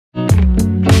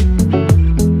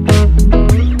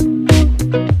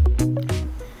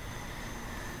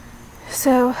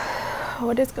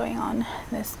what is going on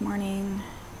this morning?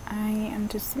 I am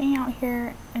just sitting out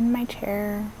here in my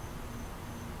chair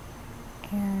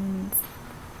and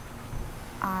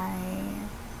I'm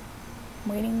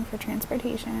waiting for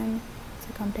transportation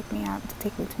to come pick me up to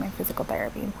take me to my physical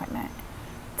therapy appointment.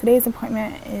 Today's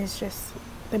appointment is just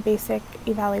the basic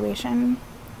evaluation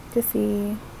to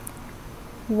see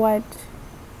what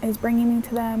is bringing me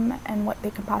to them and what they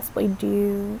could possibly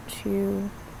do to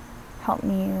help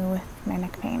me with my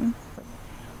neck pain.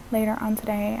 Later on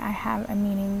today, I have a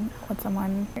meeting with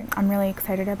someone. I'm really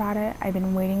excited about it. I've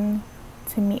been waiting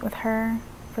to meet with her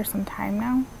for some time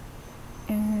now,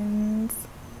 and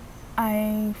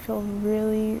I feel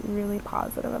really, really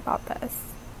positive about this.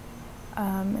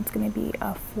 It's going to be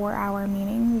a 4-hour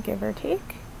meeting, give or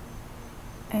take,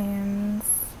 and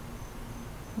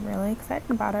I'm really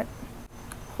excited about it.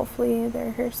 Hopefully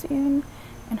they're here soon,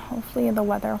 and hopefully the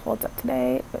weather holds up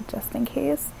today, but just in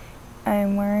case,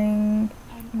 I'm wearing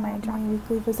my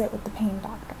weekly visit with the pain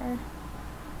doctor.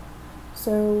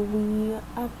 So we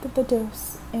upped the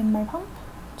dose in my pump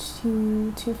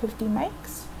to 250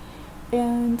 mics,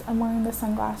 and I'm wearing the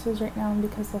sunglasses right now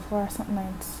because the fluorescent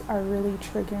lights are really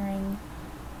triggering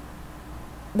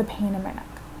the pain in my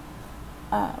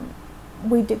neck.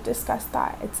 We did discuss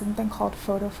that it's something called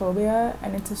photophobia,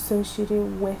 and it's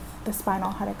associated with the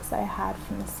spinal headaches that I had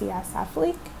from the CSF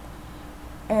leak,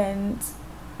 and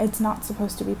it's not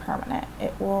supposed to be permanent.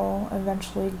 It will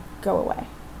eventually go away,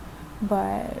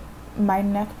 but my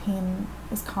neck pain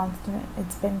is constant.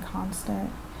 It's been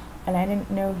constant, and I didn't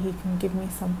know he can give me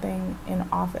something in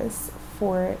office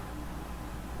for it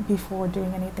before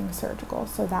doing anything surgical,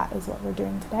 so that is what we're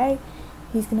doing today.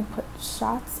 He's going to put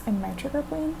shots in my trigger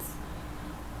points.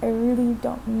 I really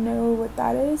don't know what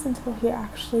that is until he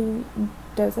actually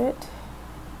does it,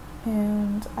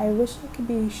 and I wish I could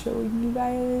be showing you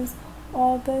guys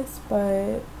all this,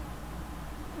 but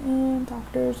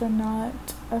doctors are not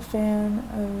a fan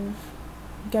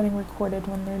of getting recorded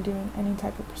when they're doing any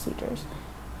type of procedures,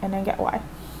 and I get why.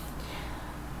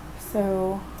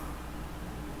 So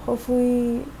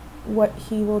hopefully what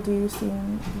he will do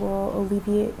soon will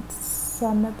alleviate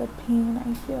some of the pain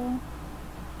I feel,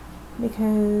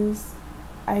 because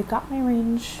I got my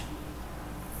range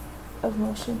of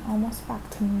motion almost back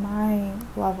to my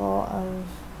level of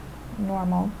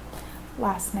normal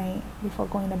last night before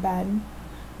going to bed,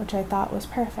 which I thought was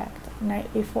perfect.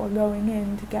 Night before going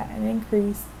in to get an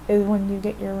increase is when you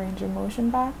get your range of motion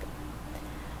back,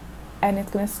 and it's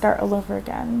going to start all over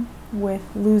again with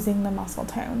losing the muscle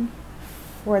tone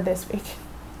for this week.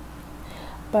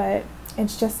 But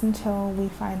it's just until we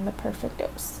find the perfect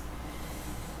dose.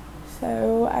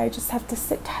 So I just have to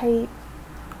sit tight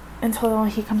until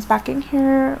he comes back in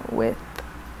here with,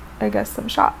 I guess, some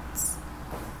shots.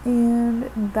 And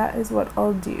that is what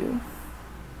I'll do.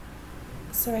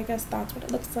 So I guess that's what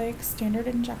it looks like. Standard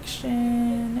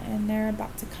injection, and they're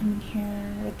about to come in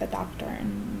here with the doctor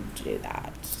and do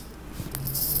that.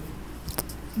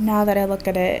 Now that I look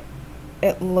at it,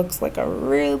 it looks like a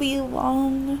really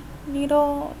long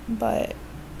needle, but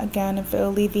again, if it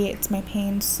alleviates my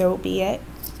pain, so be it.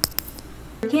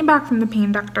 I came back from the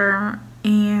pain doctor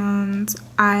and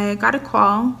I got a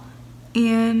call,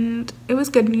 and it was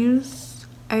good news.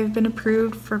 I've been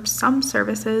approved for some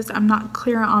services. I'm not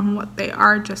clear on what they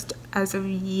are just as of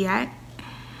yet,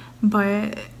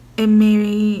 but it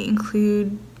may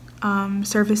include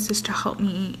services to help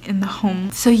me in the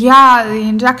home. So yeah, the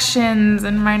injections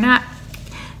in my neck.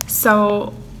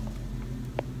 So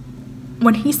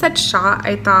when he said shot,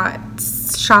 I thought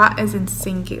shot as in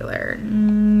singular.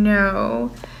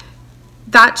 No.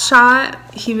 That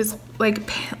shot, he was like,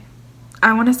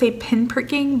 I want to say pin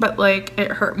pricking, but like it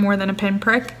hurt more than a pin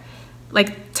prick.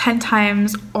 Like 10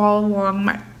 times all along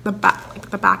the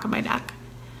back of my neck.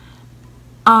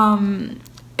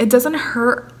 It doesn't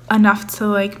hurt enough to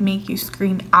like make you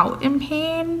scream out in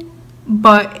pain,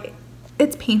 but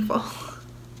it's painful.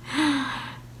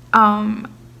 I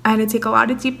had to take a lot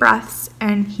of deep breaths,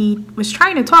 and he was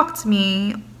trying to talk to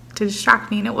me to distract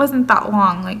me, and it wasn't that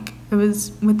long. Like, it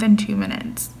was within 2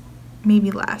 minutes, maybe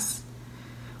less.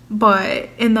 But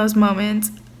in those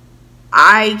moments,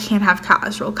 I can't have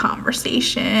casual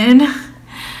conversation.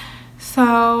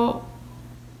 So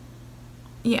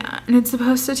yeah, and it's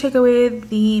supposed to take away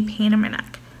the pain in my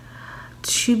neck.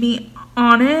 To be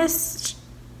honest,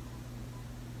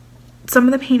 some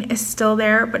of the pain is still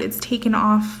there, but it's taken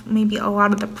off maybe a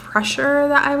lot of the pressure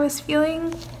that I was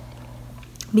feeling,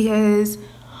 because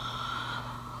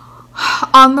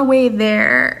on the way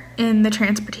there in the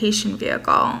transportation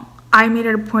vehicle, I made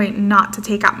it a point not to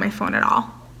take out my phone at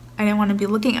all. I didn't want to be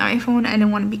looking at my phone. I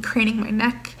didn't want to be craning my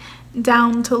neck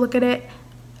down to look at it.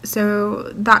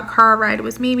 So that car ride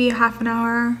was maybe half an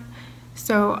hour.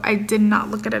 So I did not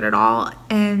look at it at all.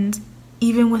 And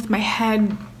even with my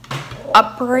head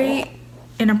upright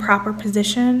in a proper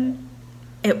position,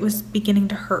 it was beginning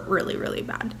to hurt really, really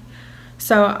bad.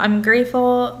 So I'm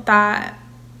grateful that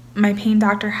my pain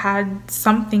doctor had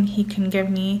something he can give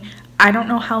me. I don't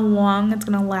know how long it's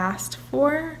gonna last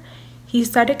for. He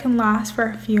said it can last for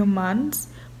a few months,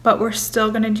 but we're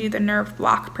still gonna do the nerve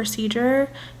block procedure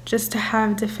just to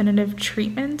have definitive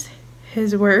treatment.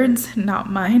 His words, not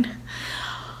mine.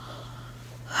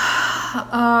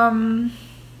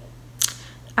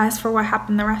 As for what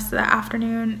happened the rest of the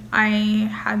afternoon, I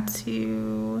had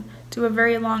to do a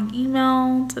very long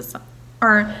email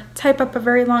or type up a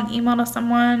very long email to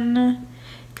someone,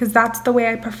 because that's the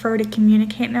way I prefer to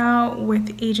communicate now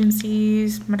with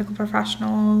agencies, medical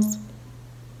professionals,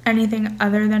 anything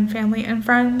other than family and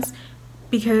friends,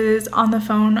 because on the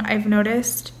phone I've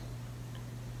noticed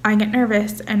I get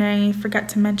nervous and I forget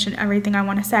to mention everything I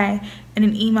want to say. In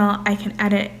an email, I can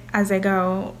edit as I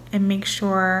go and make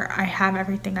sure I have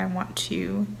everything I want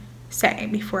to say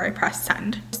before I press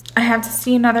send. I have to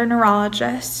see another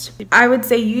neurologist. I would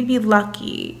say you'd be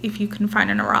lucky if you can find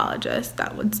a neurologist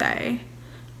that would say,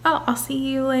 oh, I'll see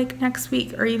you like next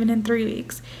week or even in 3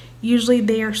 weeks. Usually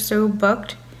they are so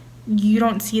booked, you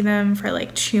don't see them for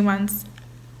like 2 months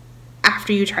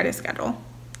after you try to schedule.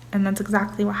 And that's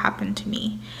exactly what happened to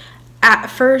me. At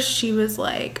first, she was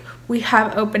like, we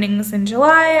have openings in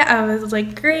July. I was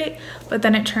like, great. But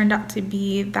then it turned out to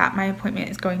be that my appointment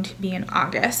is going to be in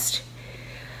August.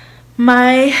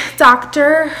 My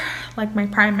doctor, like my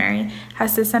primary,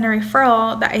 has to send a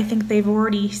referral that I think they've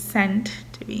already sent,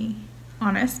 to be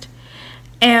honest.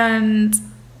 And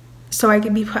so I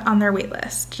can be put on their wait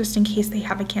list just in case they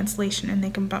have a cancellation and they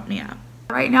can bump me up.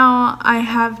 Right now, I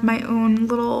have my own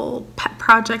little pet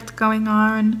project going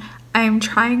on. I'm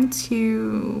trying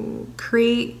to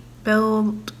create,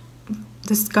 build,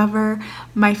 discover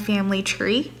my family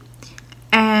tree.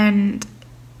 And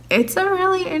it's a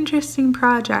really interesting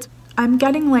project. I'm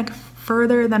getting like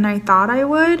further than I thought I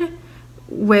would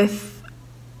with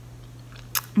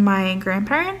my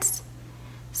grandparents.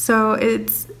 So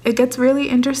it gets really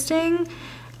interesting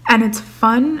and it's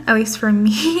fun, at least for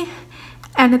me.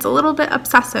 And it's a little bit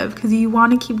obsessive because you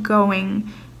want to keep going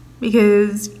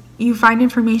because you find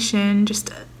information,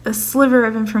 just a sliver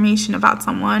of information about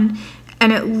someone,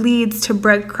 and it leads to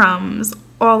breadcrumbs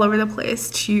all over the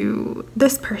place to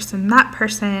this person, that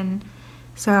person.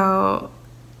 So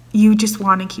you just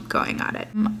want to keep going at it.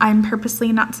 I'm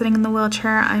purposely not sitting in the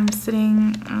wheelchair. I'm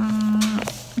sitting,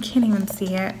 I can't even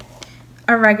see it,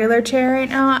 a regular chair right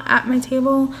now at my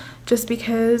table, just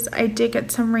because I did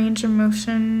get some range of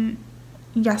motion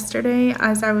yesterday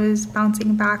as I was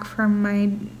bouncing back from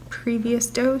my previous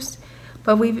dose,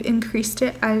 but we've increased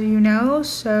it, as you know,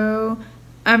 so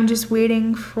I'm just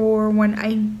waiting for when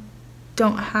I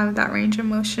don't have that range of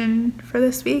motion for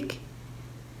this week.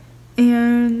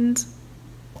 And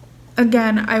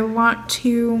again, I want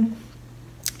to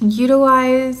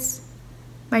utilize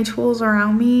my tools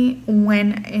around me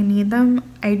when I need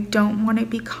them. I don't want to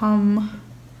become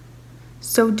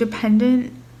so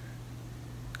dependent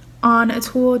on a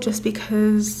tool just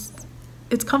because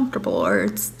it's comfortable or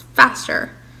it's faster.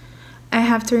 I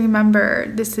have to remember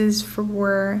this is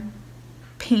for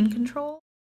pain control.